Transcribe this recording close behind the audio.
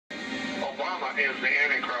Obama is the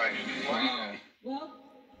Antichrist. Wow. Well,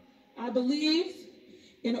 I believe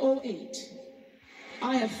in '08,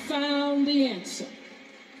 I have found the answer.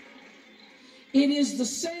 It is the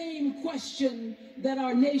same question that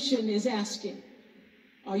our nation is asking.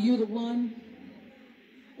 Are you the one?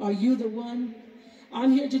 Are you the one?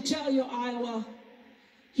 I'm here to tell you, Iowa,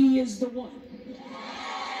 he is the one.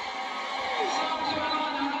 South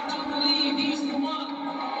Carolina, I do believe he's the one.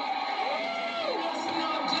 That's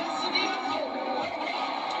our destiny of hope.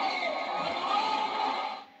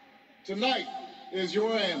 Tonight is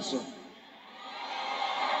your answer.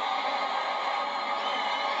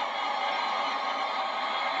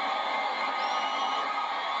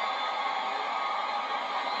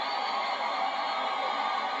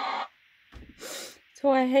 So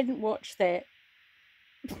I hadn't watched that.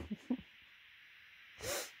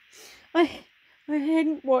 I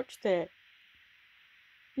hadn't watched that.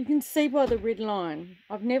 You can see by the red line.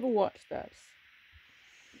 I've never watched this.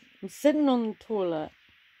 I'm sitting on the toilet.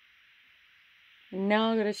 And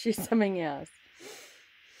now I've got to choose something else.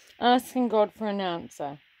 Asking God for an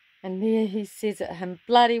answer. And there he says it him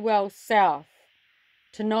bloody well south.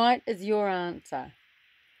 Tonight is your answer.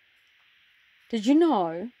 Did you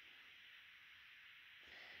know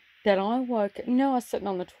that I woke up, I was sitting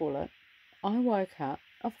on the toilet. I woke up.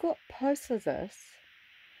 I've got posts of this.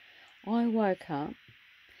 I woke up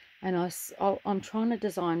and I'm trying to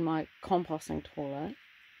design my composting toilet.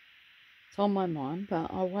 It's on my mind,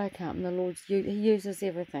 but I woke up and the Lord, he uses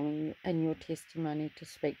everything in your testimony to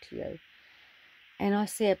speak to you. And I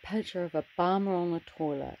see a picture of Obama on the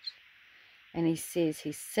toilet. And he says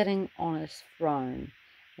he's sitting on his throne.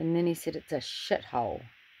 And then he said it's a shithole.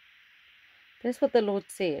 That's what the Lord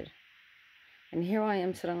said. And here I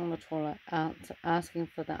am sitting on the toilet asking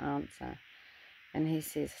for the answer. And he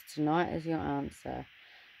says, tonight is your answer.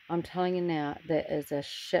 I'm telling you now, there is a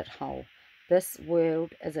shithole. This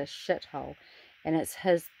world is a shithole. And it's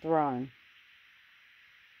his throne.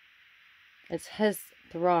 It's his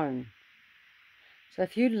throne. So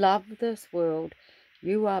if you love this world,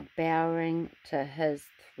 you are bowing to his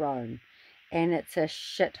throne. And it's a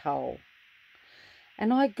shithole.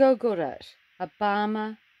 And I googled it.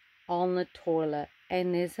 Obama on the toilet.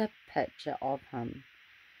 And there's a picture of him.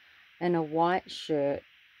 In a white shirt,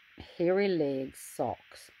 hairy legs,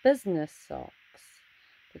 socks. Business socks.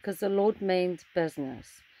 Because the Lord means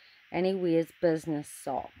business. And he wears business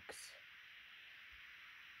socks.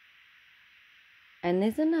 And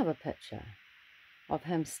there's another picture of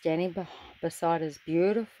him standing beside his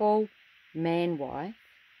beautiful man-wife.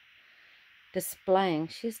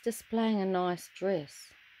 She's displaying a nice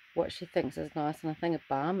dress. What she thinks is nice. And I think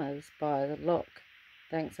Obama's, by the look,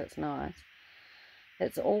 thinks it's nice.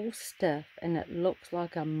 It's all stiff and it looks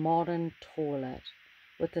like a modern toilet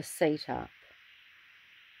with the seat up.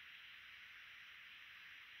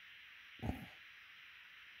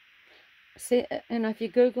 See, and if you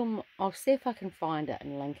Google, I'll see if I can find it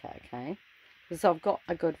and link it, okay? Because I've got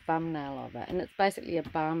a good thumbnail of it. And it's basically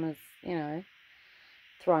Obama's,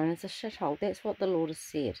 throne is a shithole. That's what the Lord has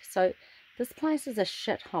said. So this place is a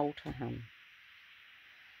shithole to him.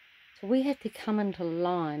 So we have to come into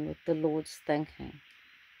line with the Lord's thinking.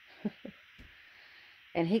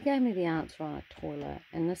 And he gave me the answer on a toilet.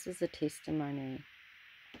 And this is a testimony.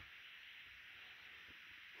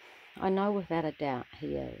 I know without a doubt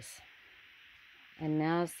he is. And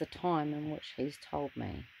now's the time in which he's told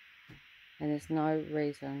me. And there's no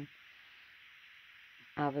reason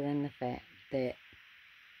other than the fact that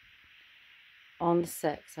on the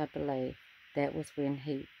 6th, I believe, that was when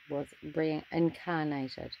he was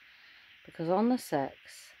reincarnated. Because on the 6th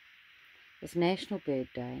is National Bird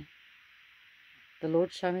Day. The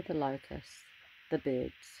Lord showed me the locusts, the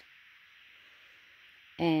birds.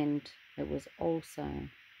 And it was also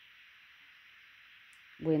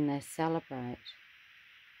when they celebrate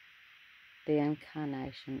the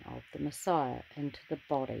incarnation of the Messiah into the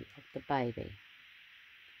body of the baby,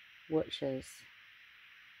 which is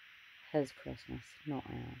his Christmas, not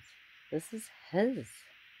ours. This is his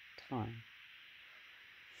time.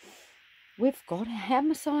 Our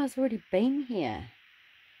Messiah's already been here.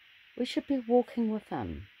 We should be walking with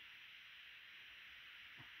him,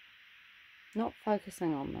 not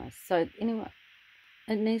focusing on this. So anyway,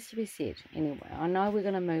 it needs to be said anyway. I know we're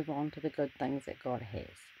going to move on to the good things that God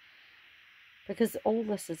has. Because all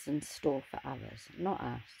this is in store for others, not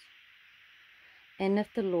us. And if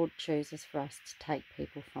the Lord chooses for us to take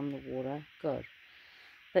people from the water, good.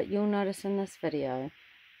 But you'll notice in this video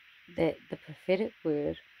that the prophetic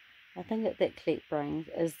word, I think that Clet brings,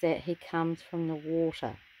 is that he comes from the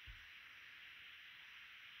water.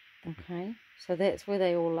 Okay? So that's where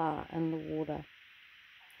they all are, in the water.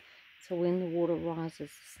 So when the water rises,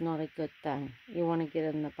 it's not a good thing. You want to get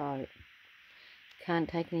in the boat. Can't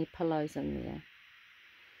take any pillows in there.